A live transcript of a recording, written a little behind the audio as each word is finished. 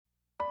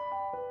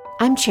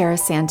I'm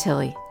Charis.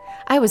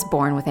 I was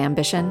born with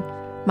ambition.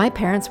 My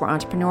parents were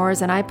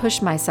entrepreneurs and I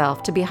pushed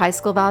myself to be high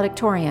school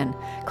valedictorian,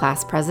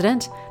 class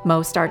president,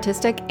 most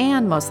artistic,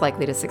 and most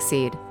likely to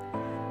succeed.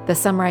 The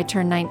summer I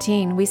turned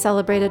 19, we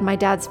celebrated my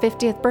dad's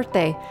 50th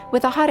birthday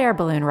with a hot air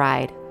balloon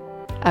ride.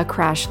 A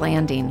crash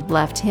landing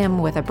left him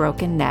with a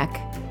broken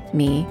neck,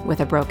 me with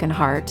a broken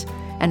heart,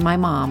 and my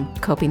mom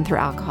coping through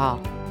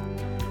alcohol.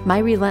 My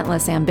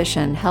relentless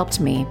ambition helped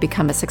me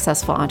become a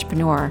successful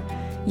entrepreneur,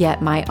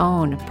 yet my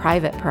own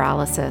private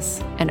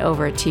paralysis and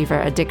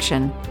overachiever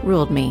addiction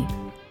ruled me.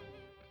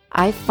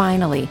 I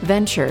finally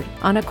ventured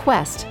on a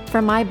quest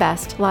for my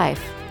best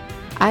life.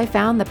 I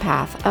found the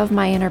path of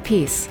my inner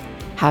peace,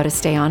 how to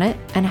stay on it,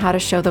 and how to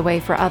show the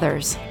way for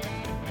others.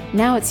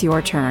 Now it's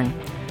your turn.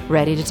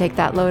 Ready to take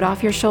that load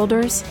off your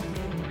shoulders?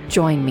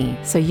 Join me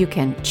so you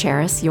can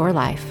cherish your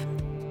life.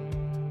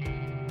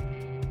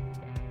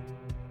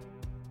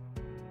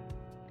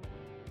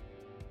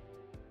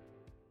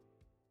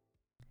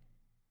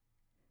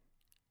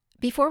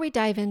 Before we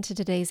dive into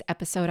today's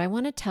episode, I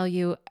want to tell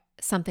you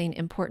something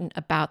important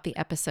about the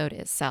episode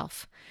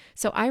itself.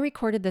 So I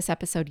recorded this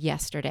episode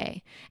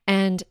yesterday,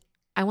 and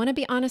I want to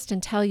be honest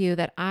and tell you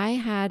that I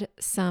had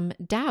some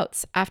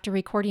doubts after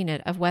recording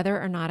it of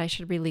whether or not I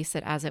should release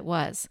it as it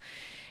was,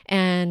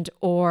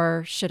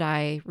 or should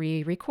I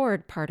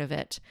re-record part of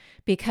it,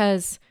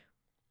 because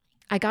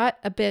I got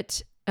a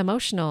bit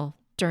emotional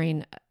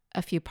during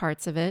a few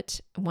parts of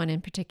it, one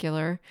in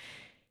particular,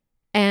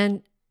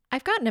 and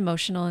I've gotten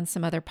emotional in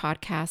some other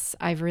podcasts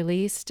I've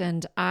released,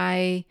 and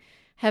I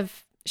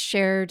have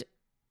shared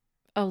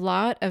a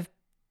lot of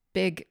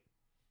big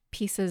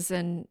pieces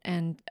and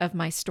of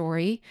my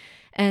story.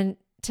 And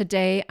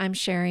today I'm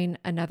sharing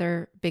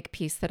another big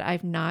piece that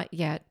I've not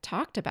yet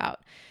talked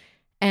about.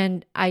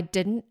 And I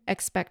didn't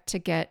expect to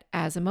get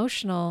as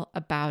emotional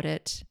about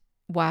it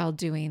while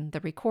doing the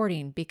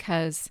recording,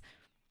 because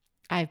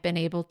I've been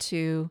able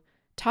to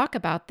talk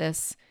about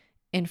this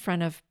in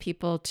front of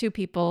two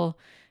people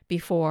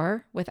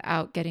before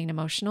without getting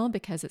emotional,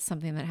 because it's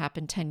something that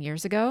happened 10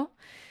 years ago.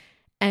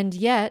 And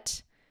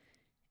yet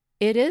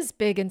it is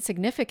big and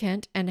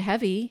significant and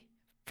heavy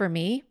for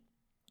me.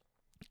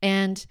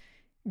 And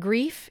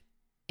grief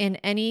in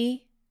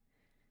any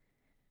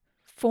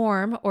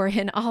form or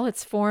in all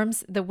its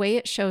forms, the way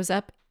it shows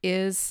up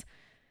is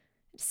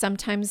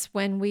sometimes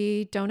when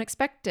we don't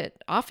expect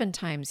it,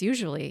 oftentimes,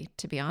 usually,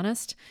 to be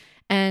honest,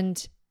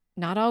 and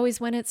not always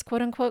when it's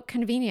quote unquote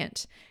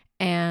convenient.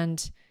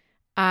 And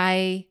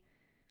I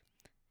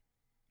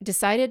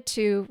decided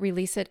to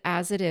release it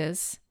as it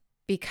is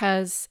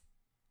because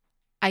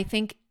I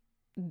think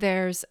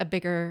there's a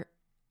bigger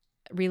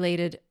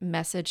related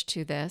message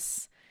to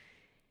this,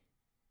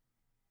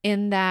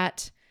 in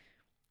that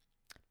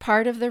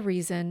part of the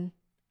reason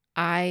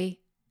I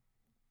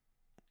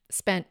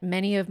spent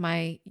many of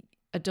my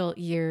adult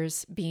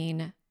years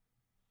being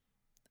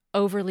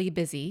overly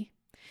busy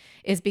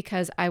is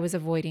because I was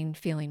avoiding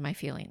feeling my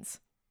feelings.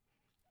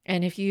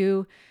 And if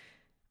you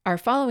are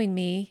following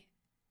me,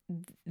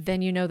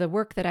 then you know the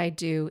work that I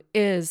do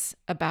is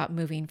about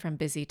moving from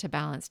busy to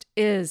balanced,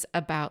 is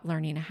about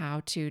learning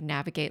how to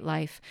navigate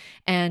life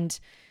and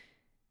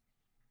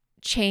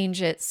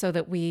change it so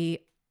that we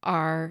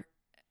are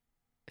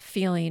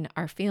feeling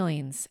our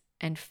feelings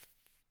and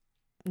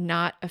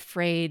not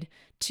afraid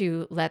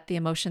to let the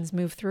emotions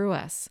move through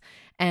us.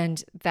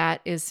 And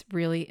that is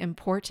really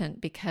important,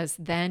 because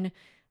then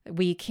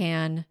we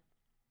can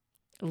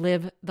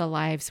live the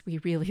lives we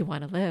really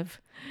want to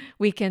live.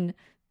 We can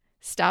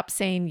stop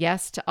saying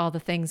yes to all the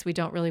things we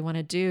don't really want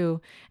to do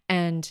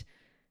and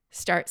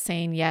start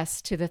saying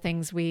yes to the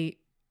things we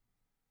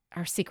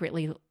are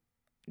secretly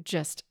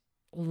just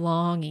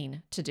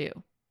longing to do.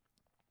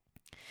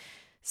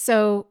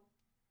 So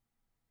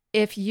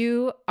if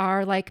you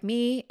are like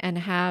me and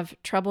have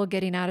trouble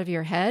getting out of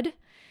your head,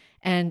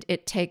 and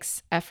it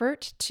takes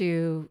effort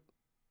to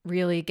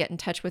really get in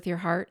touch with your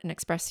heart and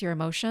express your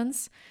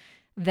emotions,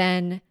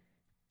 then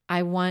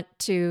I want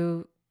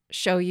to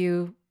show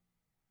you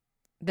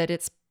that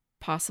it's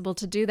possible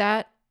to do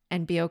that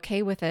and be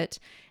okay with it.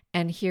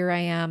 And here I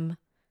am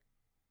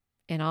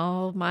in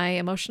all my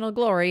emotional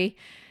glory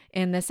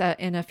in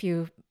a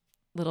few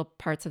little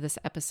parts of this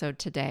episode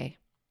today.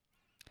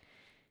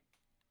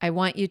 I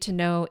want you to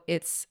know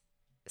it's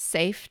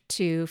safe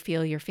to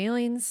feel your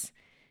feelings,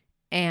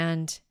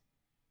 and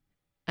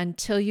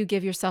until you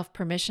give yourself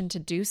permission to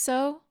do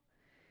so,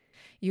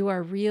 you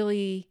are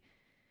really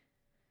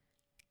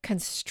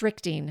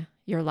constricting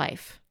your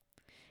life.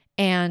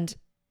 And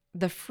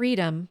the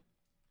freedom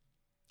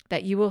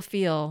that you will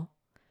feel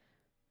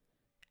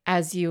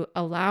as you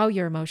allow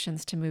your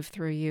emotions to move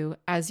through you,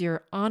 as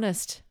you're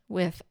honest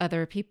with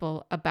other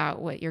people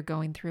about what you're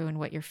going through and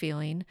what you're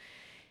feeling,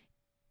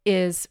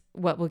 is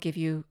what will give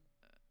you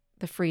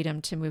the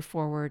freedom to move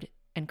forward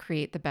and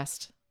create the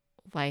best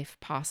life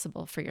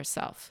possible for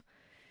yourself.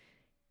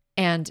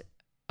 And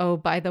oh,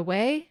 by the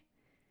way,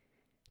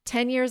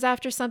 10 years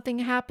after something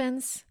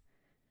happens,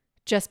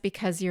 just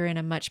because you're in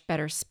a much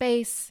better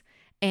space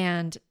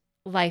and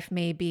life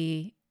may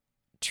be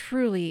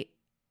truly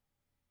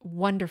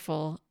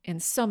wonderful in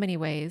so many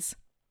ways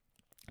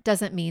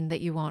doesn't mean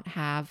that you won't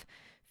have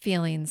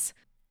feelings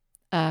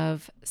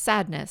of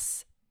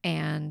sadness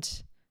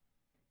and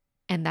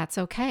that's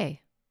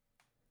okay.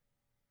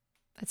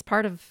 It's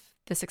part of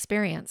this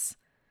experience.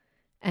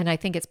 And I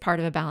think it's part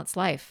of a balanced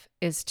life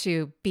is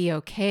to be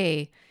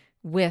okay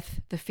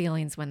with the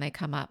feelings when they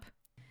come up.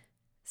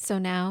 So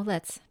now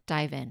let's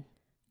dive in.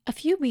 A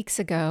few weeks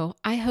ago,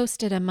 I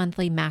hosted a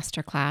monthly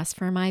masterclass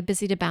for my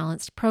Busy to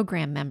Balanced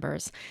program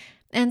members.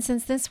 And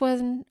since this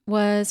one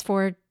was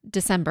for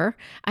December,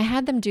 I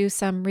had them do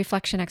some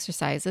reflection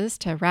exercises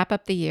to wrap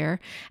up the year,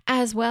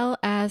 as well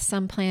as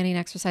some planning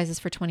exercises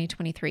for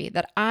 2023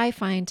 that I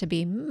find to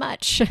be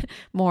much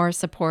more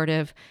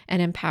supportive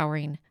and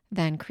empowering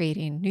than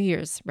creating New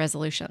Year's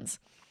resolutions.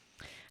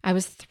 I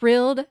was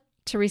thrilled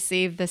to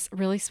receive this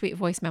really sweet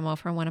voice memo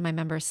from one of my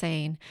members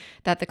saying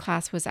that the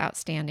class was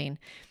outstanding.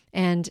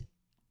 And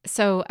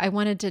so I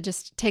wanted to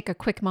just take a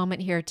quick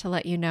moment here to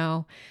let you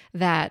know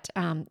that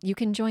you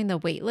can join the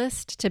wait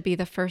list to be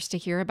the first to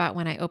hear about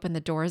when I open the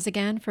doors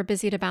again for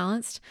Busy to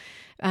Balanced,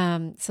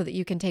 so that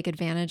you can take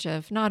advantage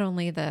of not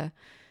only the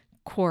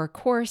core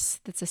course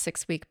that's a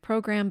 6-week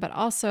program, but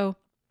also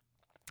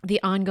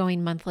the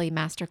ongoing monthly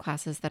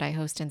masterclasses that I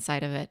host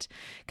inside of it,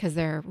 because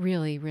they're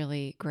really,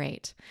 really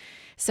great.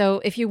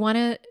 So if you want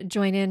to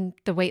join in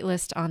the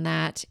waitlist on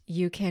that,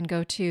 you can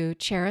go to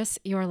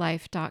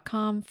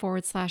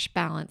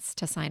charisyourlife.com/balance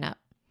to sign up.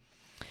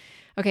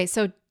 Okay,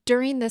 so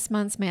during this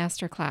month's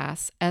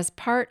masterclass, as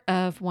part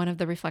of one of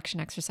the reflection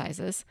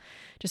exercises,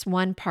 just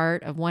one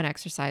part of one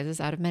exercises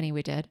out of many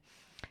we did,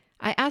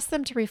 I asked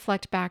them to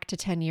reflect back to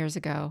 10 years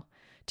ago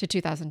to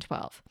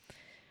 2012.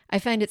 I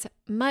find it's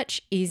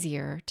much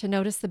easier to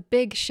notice the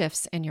big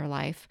shifts in your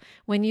life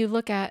when you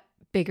look at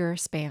bigger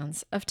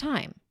spans of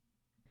time.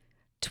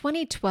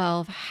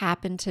 2012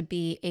 happened to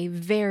be a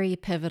very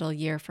pivotal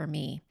year for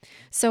me,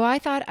 so I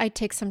thought I'd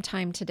take some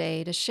time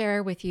today to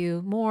share with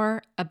you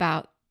more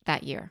about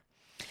that year.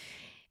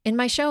 In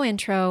my show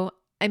intro,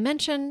 I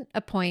mentioned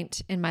a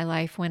point in my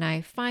life when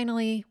I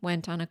finally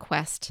went on a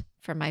quest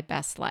for my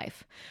best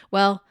life.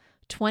 Well,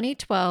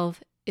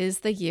 2012 is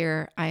the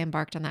year I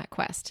embarked on that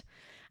quest.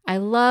 I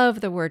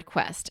love the word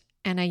quest,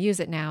 and I use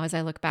it now as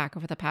I look back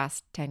over the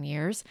past 10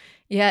 years.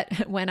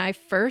 Yet, when I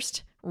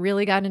first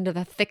really got into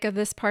the thick of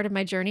this part of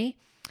my journey,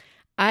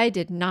 I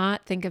did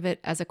not think of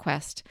it as a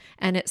quest,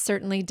 and it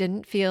certainly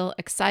didn't feel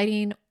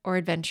exciting or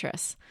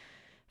adventurous.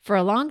 For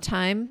a long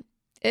time,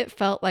 it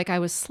felt like I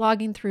was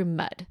slogging through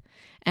mud,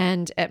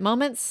 and at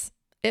moments,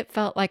 it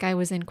felt like I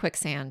was in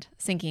quicksand,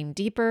 sinking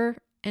deeper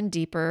and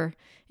deeper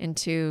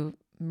into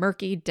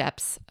murky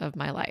depths of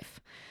my life.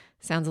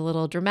 Sounds a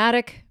little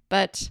dramatic,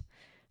 but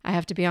I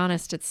have to be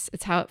honest, it's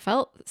how it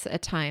felt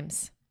at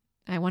times.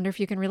 I wonder if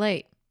you can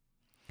relate.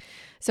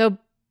 So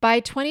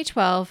by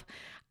 2012,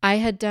 I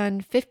had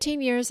done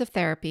 15 years of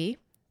therapy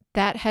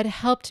that had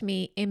helped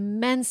me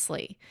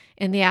immensely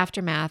in the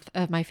aftermath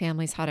of my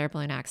family's hot air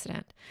balloon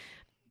accident.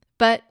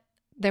 But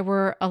there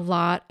were a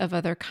lot of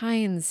other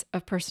kinds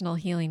of personal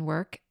healing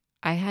work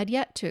I had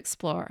yet to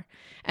explore,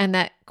 and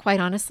that, quite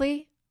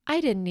honestly,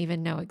 I didn't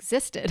even know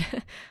existed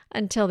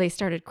until they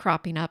started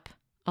cropping up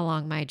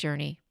along my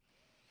journey.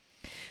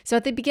 So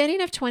at the beginning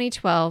of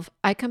 2012,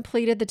 I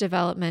completed the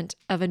development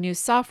of a new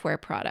software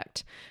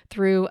product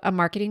through a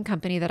marketing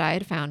company that I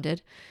had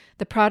founded.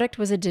 The product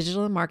was a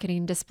digital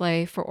marketing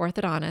display for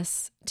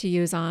orthodontists to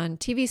use on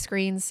TV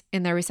screens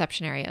in their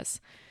reception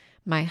areas.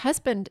 My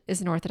husband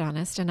is an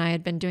orthodontist, and I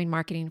had been doing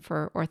marketing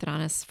for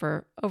orthodontists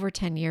for over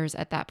 10 years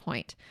at that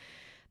point.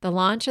 The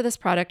launch of this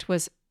product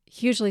was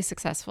hugely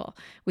successful.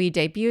 We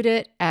debuted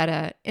it at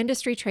an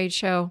industry trade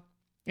show,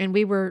 and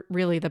we were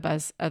really the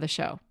buzz of the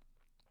show.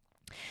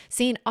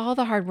 Seeing all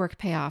the hard work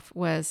pay off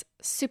was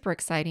super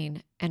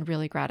exciting and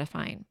really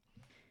gratifying.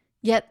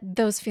 Yet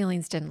those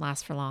feelings didn't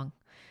last for long.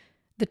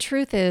 The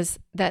truth is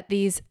that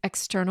these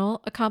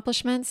external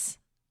accomplishments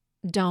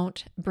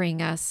don't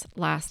bring us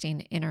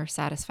lasting inner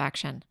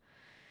satisfaction.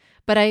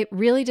 But I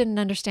really didn't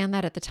understand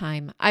that at the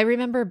time. I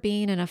remember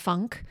being in a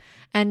funk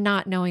and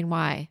not knowing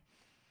why.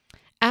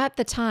 At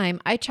the time,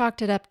 I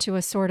chalked it up to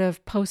a sort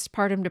of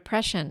postpartum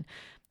depression.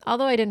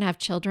 Although I didn't have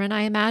children,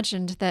 I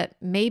imagined that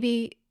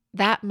maybe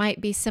that might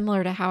be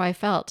similar to how I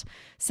felt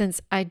since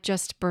I'd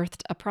just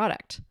birthed a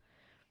product.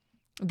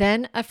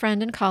 Then a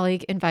friend and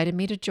colleague invited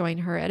me to join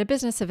her at a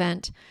business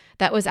event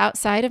that was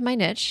outside of my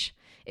niche.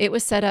 It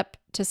was set up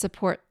to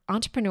support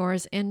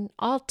entrepreneurs in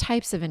all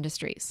types of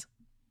industries.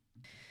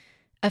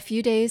 A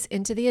few days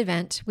into the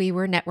event, we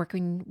were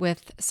networking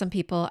with some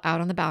people out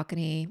on the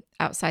balcony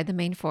outside the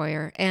main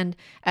foyer, and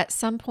at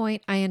some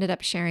point I ended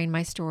up sharing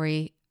my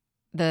story,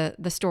 the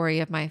story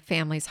of my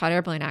family's hot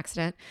air balloon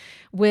accident,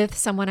 with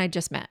someone I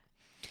just met.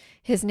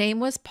 His name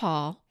was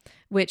Paul,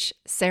 which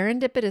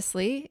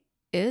serendipitously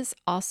is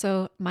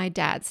also my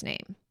dad's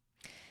name.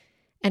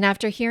 And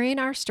after hearing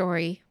our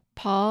story,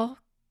 Paul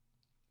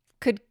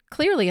could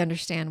clearly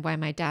understand why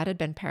my dad had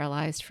been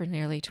paralyzed for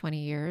nearly 20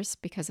 years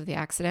because of the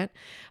accident.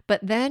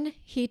 But then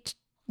he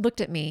looked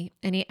at me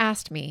and he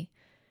asked me,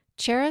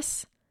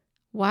 "Charis,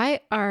 why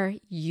are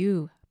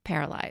you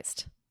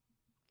paralyzed?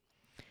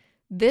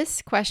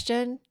 This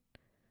question,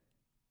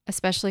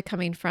 especially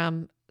coming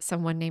from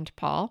someone named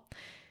Paul,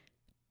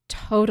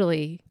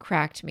 totally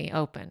cracked me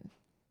open.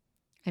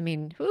 I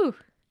mean, whew,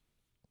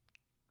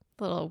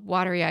 little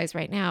watery eyes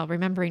right now,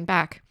 remembering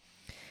back.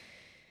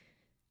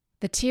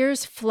 The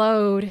tears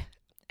flowed,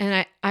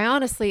 and I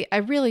honestly, I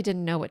really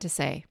didn't know what to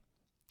say.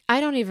 I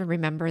don't even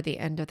remember the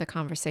end of the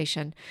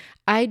conversation.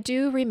 I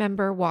do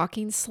remember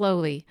walking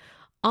slowly,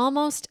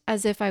 almost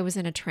as if I was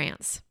in a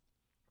trance,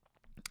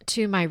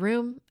 to my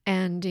room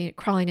and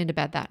crawling into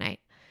bed that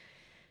night.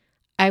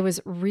 I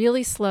was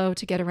really slow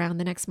to get around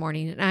the next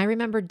morning, and I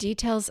remember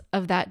details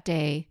of that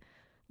day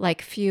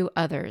like few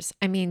others.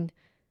 I mean,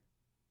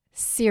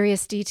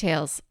 serious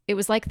details. It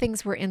was like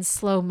things were in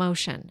slow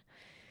motion.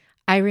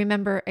 I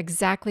remember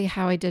exactly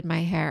how I did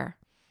my hair.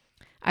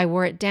 I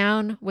wore it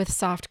down with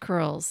soft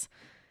curls.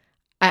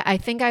 I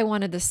think I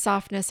wanted the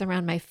softness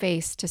around my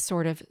face to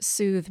sort of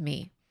soothe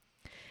me.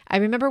 I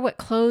remember what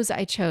clothes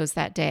I chose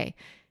that day.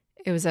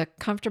 It was a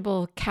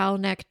comfortable cowl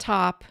neck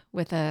top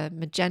with a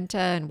magenta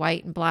and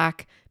white and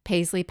black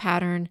paisley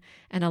pattern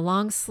and a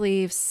long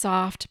sleeve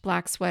soft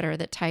black sweater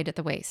that tied at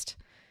the waist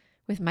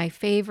with my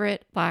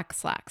favorite black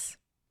slacks.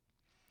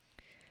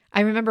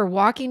 I remember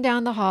walking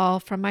down the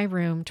hall from my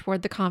room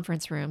toward the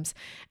conference rooms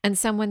and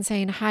someone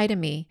saying hi to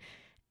me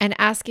and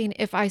asking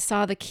if I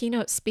saw the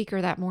keynote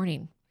speaker that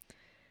morning.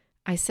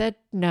 I said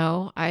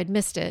no, I had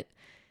missed it.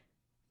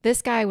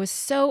 This guy was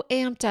so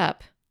amped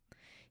up.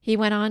 He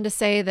went on to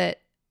say that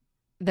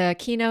the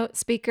keynote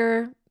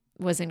speaker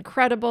was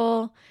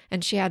incredible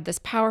and she had this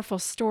powerful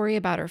story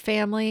about her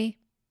family.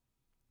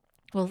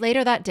 Well,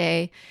 later that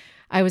day,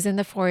 I was in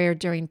the foyer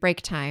during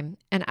break time,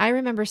 and I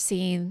remember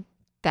seeing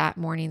that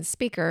morning's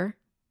speaker,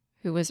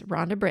 who was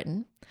Rhonda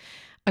Britton,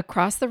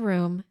 across the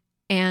room,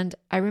 and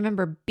I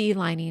remember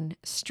beelining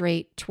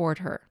straight toward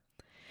her.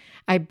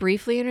 I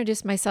briefly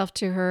introduced myself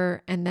to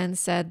her and then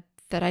said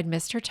that I'd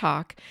missed her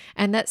talk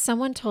and that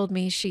someone told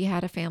me she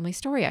had a family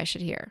story I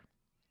should hear.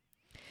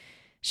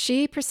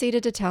 She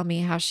proceeded to tell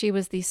me how she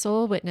was the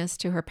sole witness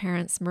to her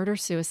parents'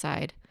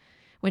 murder-suicide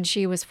when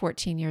she was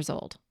 14 years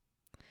old.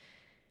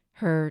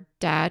 Her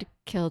dad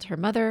killed her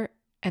mother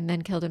and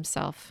then killed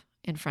himself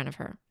in front of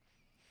her.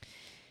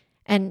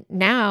 And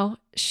now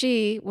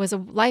she was a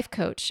life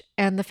coach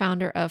and the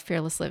founder of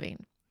Fearless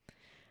Living.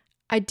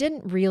 I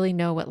didn't really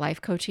know what life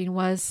coaching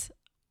was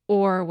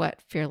or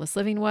what Fearless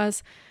Living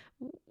was.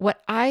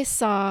 What I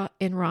saw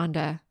in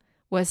Rhonda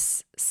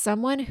was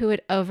someone who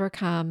had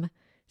overcome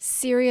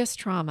serious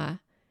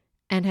trauma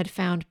and had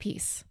found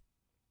peace.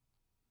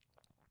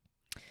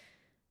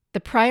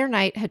 The prior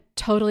night had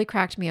totally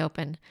cracked me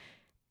open,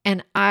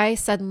 and I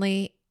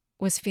suddenly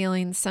was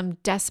feeling some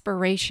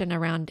desperation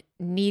around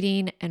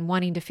needing and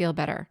wanting to feel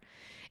better.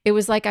 It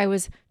was like I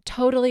was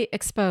totally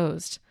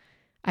exposed.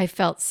 I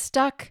felt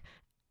stuck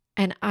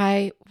and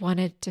I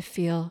wanted to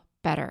feel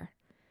better.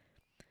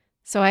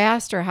 So I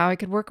asked her how I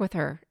could work with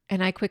her,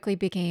 and I quickly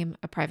became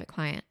a private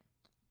client.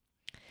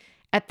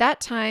 At that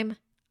time,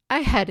 I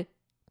had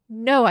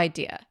no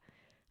idea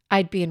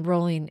I'd be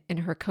enrolling in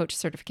her coach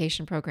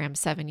certification program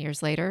 7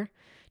 years later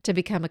to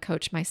become a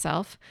coach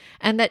myself,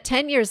 and that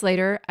 10 years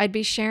later, I'd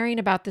be sharing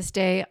about this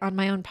day on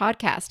my own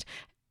podcast.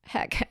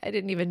 Heck, I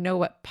didn't even know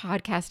what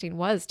podcasting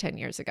was 10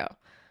 years ago.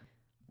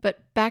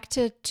 But back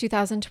to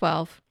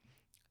 2012,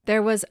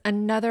 there was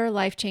another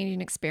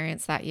life-changing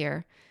experience that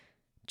year.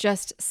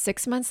 Just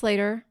 6 months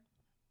later,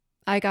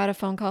 I got a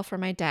phone call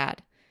from my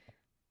dad.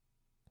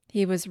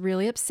 He was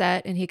really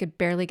upset and he could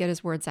barely get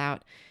his words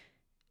out.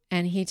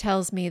 And he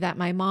tells me that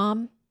my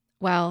mom,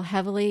 while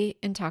heavily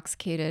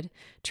intoxicated,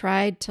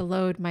 tried to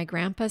load my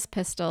grandpa's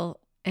pistol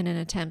in an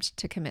attempt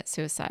to commit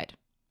suicide.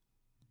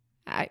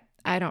 I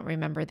don't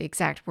remember the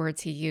exact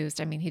words he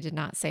used. I mean, he did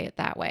not say it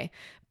that way,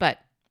 but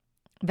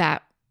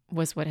that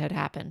was what had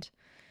happened.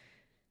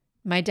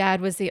 My dad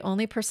was the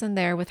only person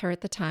there with her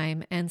at the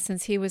time, and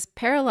since he was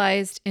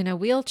paralyzed in a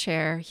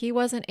wheelchair, he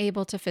wasn't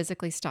able to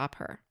physically stop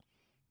her.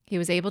 He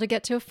was able to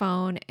get to a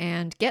phone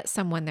and get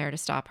someone there to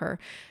stop her,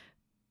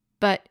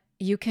 but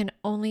you can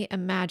only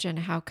imagine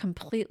how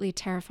completely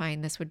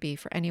terrifying this would be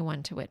for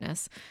anyone to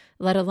witness,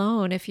 let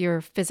alone if you're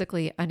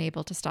physically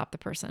unable to stop the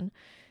person.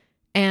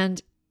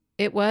 And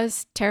it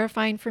was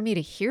terrifying for me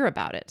to hear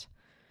about it.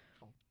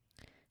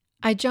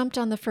 I jumped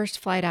on the first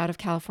flight out of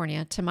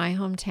California to my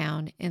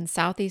hometown in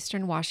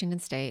southeastern Washington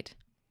state.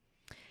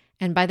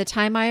 And by the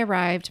time I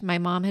arrived, my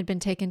mom had been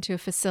taken to a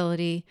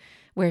facility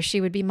where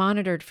she would be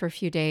monitored for a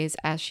few days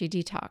as she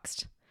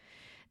detoxed.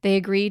 They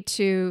agreed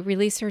to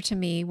release her to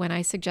me when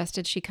I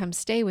suggested she come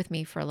stay with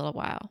me for a little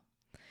while.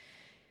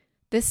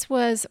 This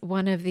was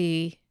one of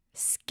the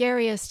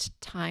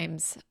scariest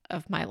times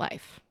of my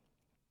life.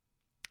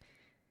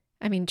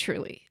 I mean,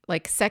 truly,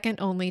 like second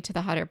only to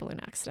the hot air balloon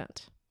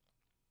accident.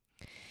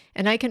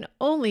 And I can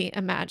only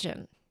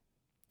imagine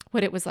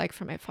what it was like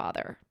for my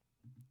father.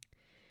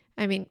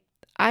 I mean,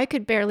 I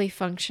could barely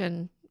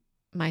function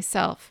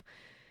myself.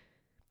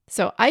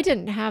 So I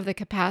didn't have the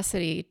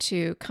capacity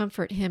to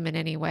comfort him in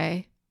any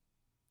way.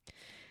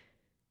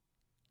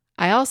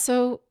 I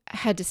also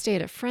had to stay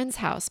at a friend's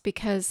house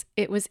because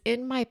it was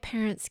in my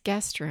parents'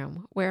 guest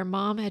room where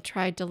Mom had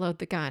tried to load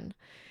the gun,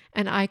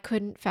 and I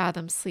couldn't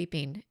fathom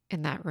sleeping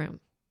in that room.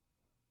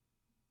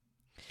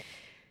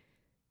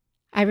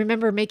 I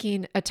remember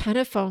making a ton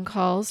of phone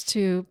calls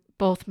to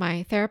both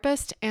my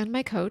therapist and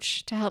my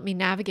coach to help me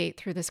navigate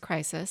through this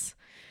crisis.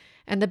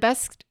 And the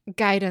best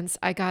guidance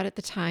I got at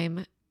the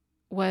time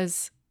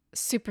was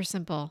super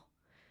simple,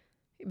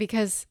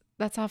 because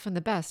that's often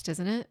the best,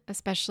 isn't it?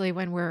 Especially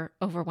when we're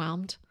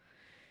overwhelmed.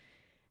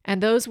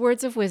 And those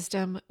words of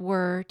wisdom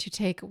were to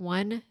take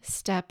one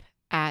step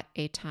at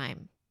a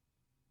time.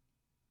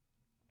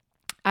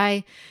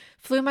 I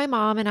flew my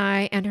mom and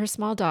I and her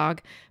small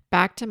dog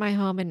back to my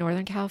home in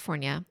Northern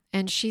California,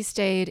 and she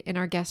stayed in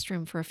our guest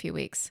room for a few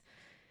weeks.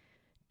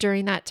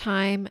 During that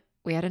time,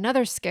 we had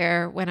another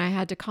scare when I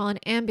had to call an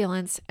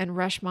ambulance and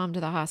rush Mom to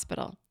the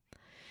hospital.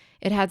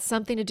 It had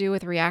something to do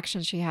with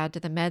reactions she had to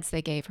the meds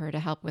they gave her to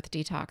help with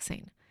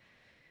detoxing.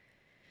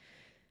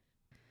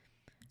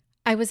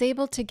 I was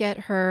able to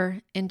get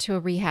her into a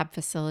rehab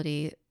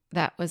facility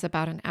that was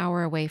about an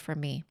hour away from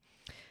me.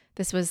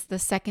 This was the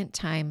second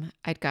time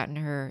I'd gotten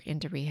her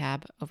into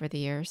rehab over the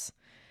years.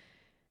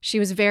 She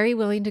was very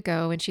willing to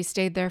go, and she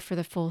stayed there for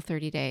the full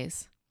 30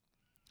 days.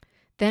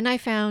 Then I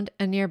found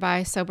a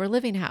nearby sober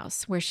living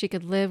house where she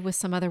could live with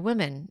some other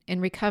women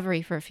in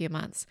recovery for a few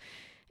months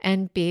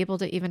and be able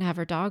to even have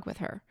her dog with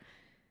her.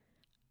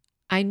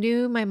 I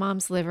knew my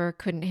mom's liver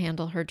couldn't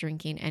handle her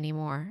drinking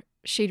anymore.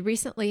 She'd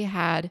recently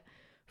had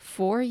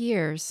 4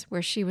 years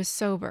where she was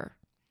sober.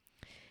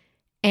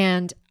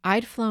 And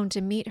I'd flown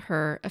to meet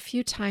her a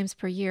few times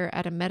per year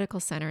at a medical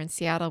center in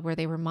Seattle where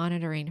they were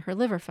monitoring her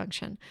liver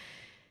function.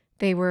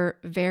 They were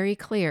very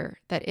clear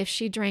that if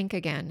she drank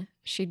again,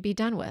 she'd be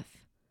done with.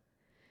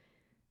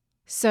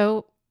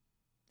 So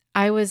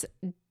I was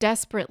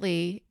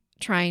desperately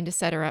trying to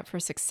set her up for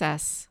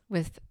success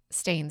with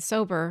staying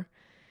sober.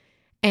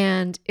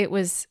 And it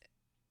was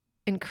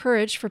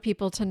encouraged for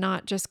people to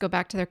not just go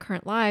back to their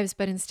current lives,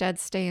 but instead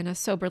stay in a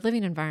sober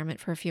living environment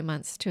for a few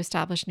months to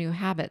establish new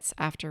habits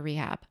after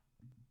rehab.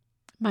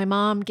 My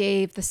mom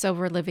gave the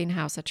sober living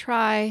house a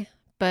try,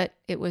 but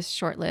it was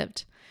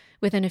short-lived.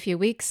 Within a few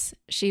weeks,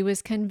 she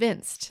was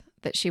convinced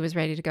that she was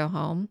ready to go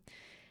home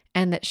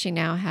and that she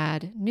now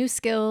had new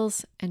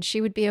skills and she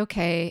would be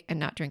okay and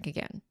not drink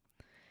again.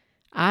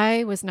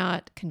 I was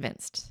not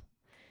convinced.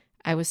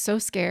 I was so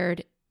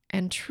scared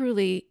and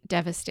truly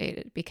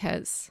devastated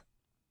because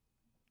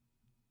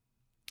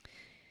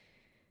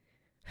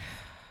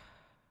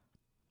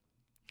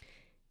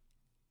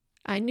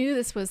I knew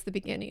this was the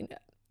beginning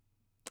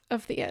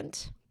of the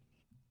end.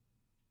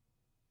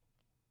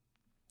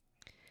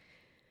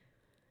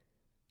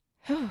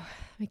 Let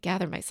me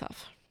gather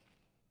myself.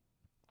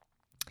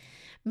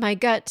 My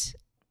gut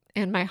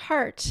and my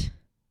heart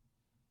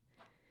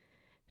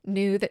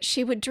knew that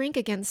she would drink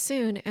again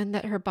soon and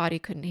that her body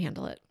couldn't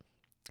handle it.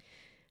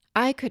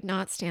 I could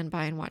not stand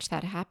by and watch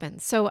that happen.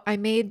 So I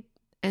made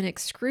an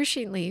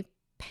excruciatingly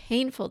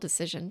painful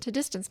decision to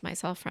distance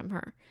myself from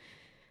her.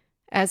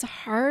 As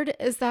hard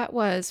as that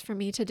was for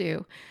me to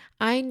do,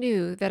 I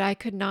knew that I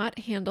could not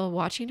handle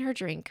watching her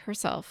drink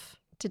herself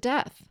to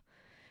death.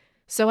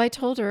 So I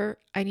told her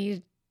I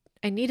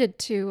needed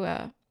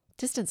to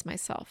distance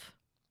myself.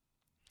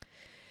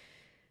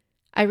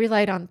 I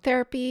relied on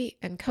therapy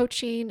and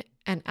coaching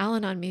and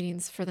Al-Anon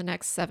meetings for the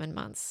next 7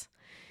 months.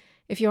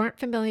 If you aren't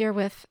familiar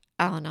with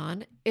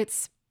Al-Anon,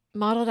 it's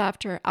modeled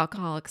after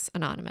Alcoholics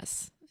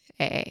Anonymous,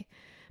 AA,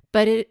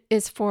 but it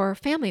is for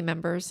family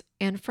members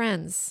and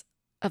friends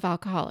of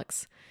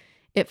alcoholics.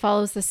 It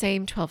follows the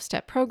same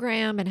 12-step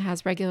program and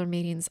has regular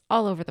meetings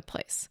all over the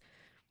place.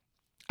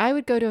 I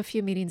would go to a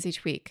few meetings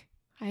each week.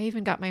 I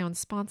even got my own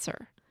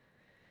sponsor.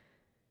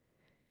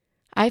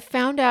 I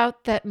found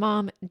out that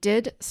Mom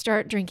did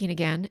start drinking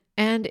again,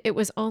 and it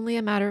was only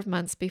a matter of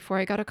months before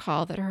I got a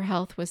call that her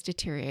health was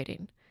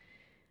deteriorating.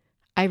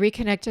 I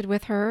reconnected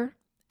with her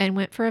and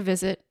went for a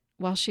visit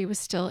while she was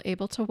still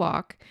able to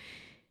walk.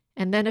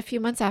 And then a few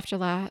months after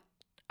that,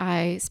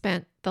 I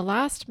spent the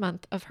last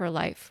month of her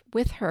life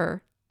with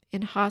her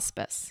in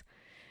hospice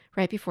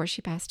right before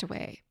she passed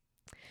away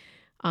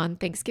on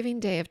Thanksgiving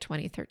Day of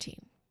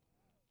 2013.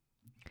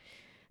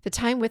 The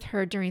time with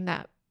her during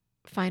that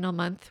final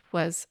month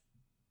was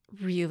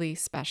really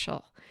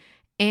special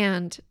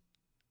and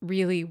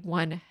really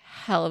one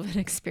hell of an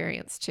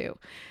experience too.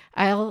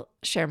 I'll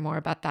share more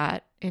about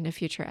that in a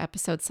future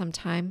episode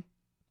sometime.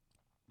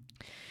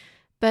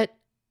 But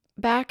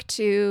back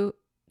to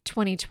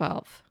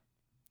 2012.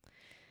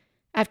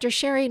 After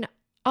sharing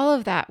all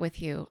of that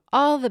with you,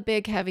 all the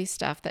big heavy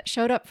stuff that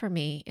showed up for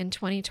me in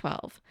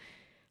 2012,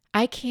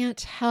 I can't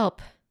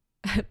help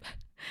but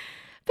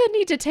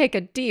need to take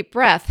a deep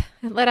breath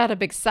and let out a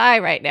big sigh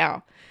right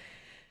now.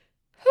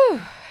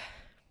 Whew.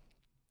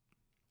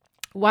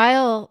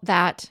 While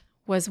that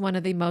was one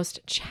of the most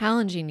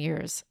challenging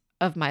years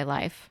of my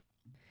life,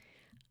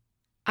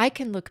 I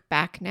can look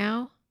back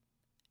now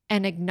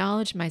and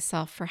acknowledge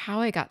myself for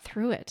how I got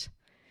through it.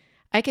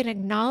 I can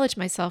acknowledge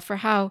myself for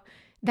how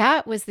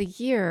that was the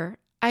year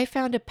I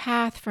found a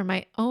path for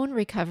my own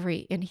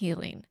recovery and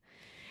healing.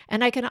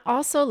 And I can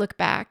also look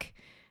back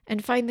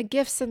and find the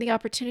gifts and the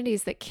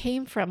opportunities that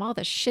came from all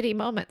the shitty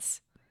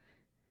moments.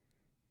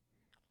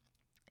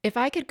 If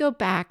I could go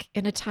back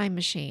in a time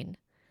machine,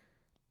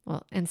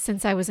 well, and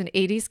since I was an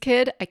 80s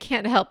kid, I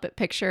can't help but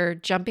picture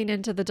jumping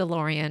into the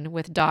DeLorean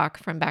with Doc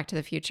from Back to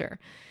the Future.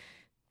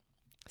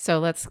 So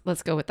let's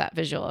go with that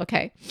visual.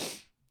 Okay.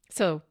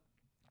 So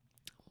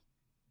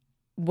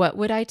what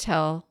would I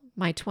tell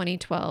my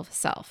 2012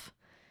 self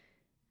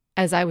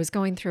as I was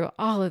going through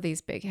all of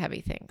these big,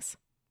 heavy things?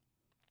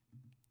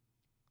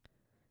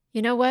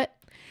 You know what?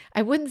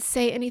 I wouldn't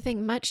say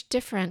anything much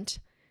different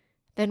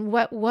than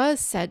what was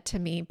said to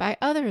me by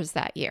others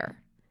that year.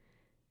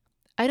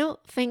 I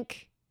don't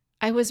think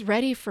I was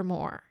ready for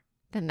more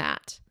than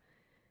that.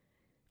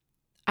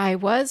 I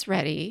was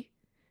ready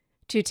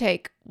to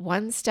take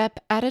one step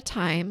at a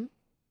time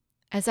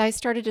as I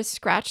started to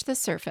scratch the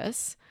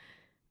surface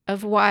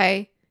of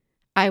why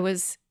I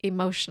was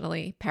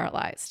emotionally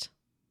paralyzed.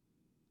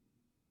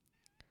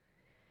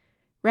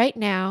 Right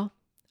now,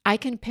 I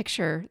can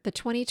picture the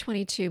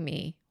 2022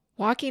 me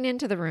walking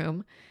into the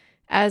room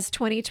as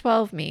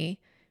 2012 me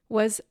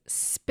was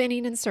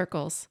spinning in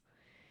circles.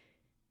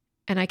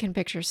 And I can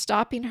picture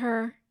stopping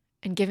her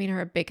and giving her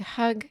a big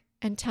hug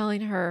and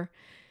telling her,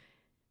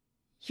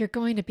 "You're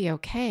going to be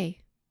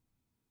okay.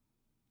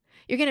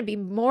 You're going to be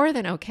more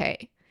than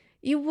okay.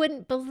 You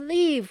wouldn't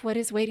believe what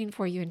is waiting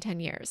for you in 10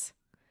 years.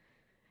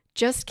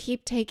 Just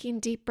keep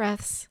taking deep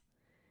breaths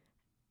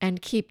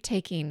and keep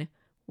taking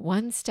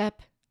one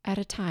step at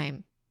a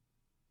time."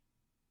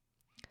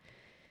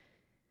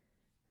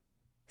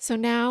 So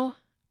now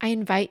I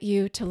invite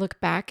you to look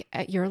back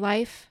at your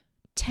life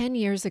 10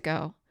 years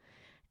ago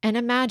and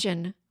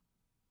imagine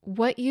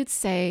what you'd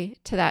say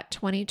to that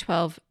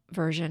 2012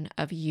 version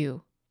of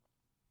you.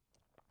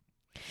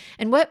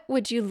 And what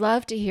would you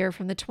love to hear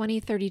from the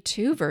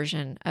 2032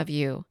 version of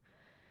you?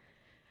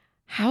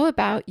 How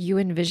about you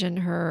envision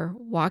her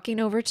walking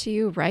over to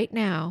you right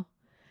now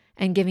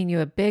and giving you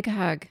a big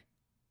hug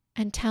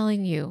and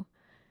telling you,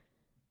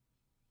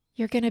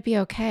 "You're going to be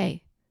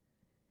okay.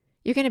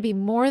 You're going to be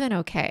more than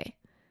okay.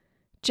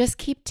 Just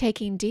keep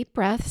taking deep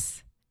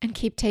breaths and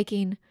keep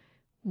taking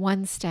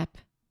one step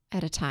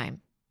at a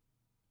time."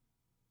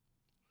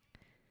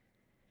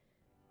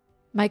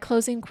 My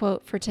closing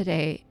quote for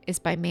today is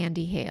by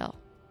Mandy Hale.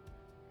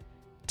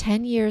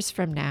 10 years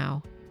from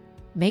now,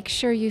 make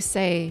sure you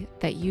say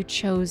that you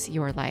chose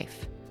your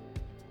life.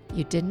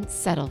 You didn't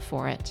settle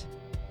for it.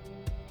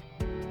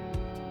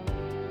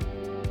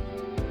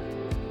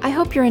 I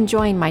hope you're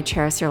enjoying my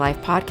Charis Your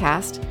Life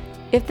podcast.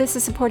 If this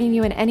is supporting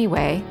you in any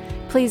way,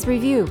 please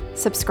review,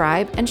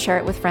 subscribe, and share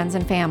it with friends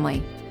and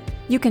family.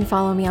 You can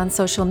follow me on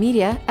social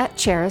media at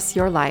Charis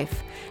Your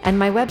Life, and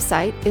my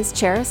website is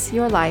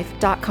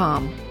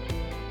charisyourlife.com.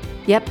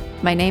 Yep,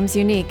 my name's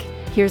unique.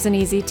 Here's an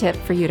easy tip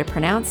for you to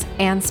pronounce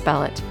and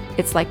spell it.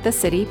 It's like the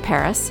city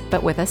Paris,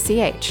 but with a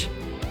CH.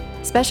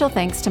 Special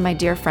thanks to my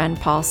dear friend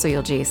Paul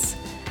Suyelgis,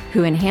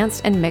 who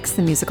enhanced and mixed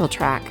the musical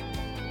track.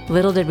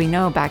 Little did we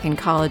know back in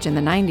college in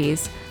the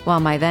 90s,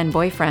 while my then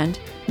boyfriend,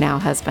 now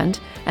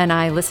husband, and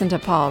I listened to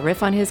Paul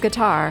riff on his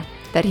guitar,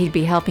 that he'd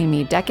be helping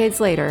me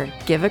decades later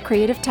give a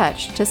creative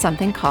touch to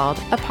something called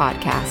a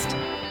podcast.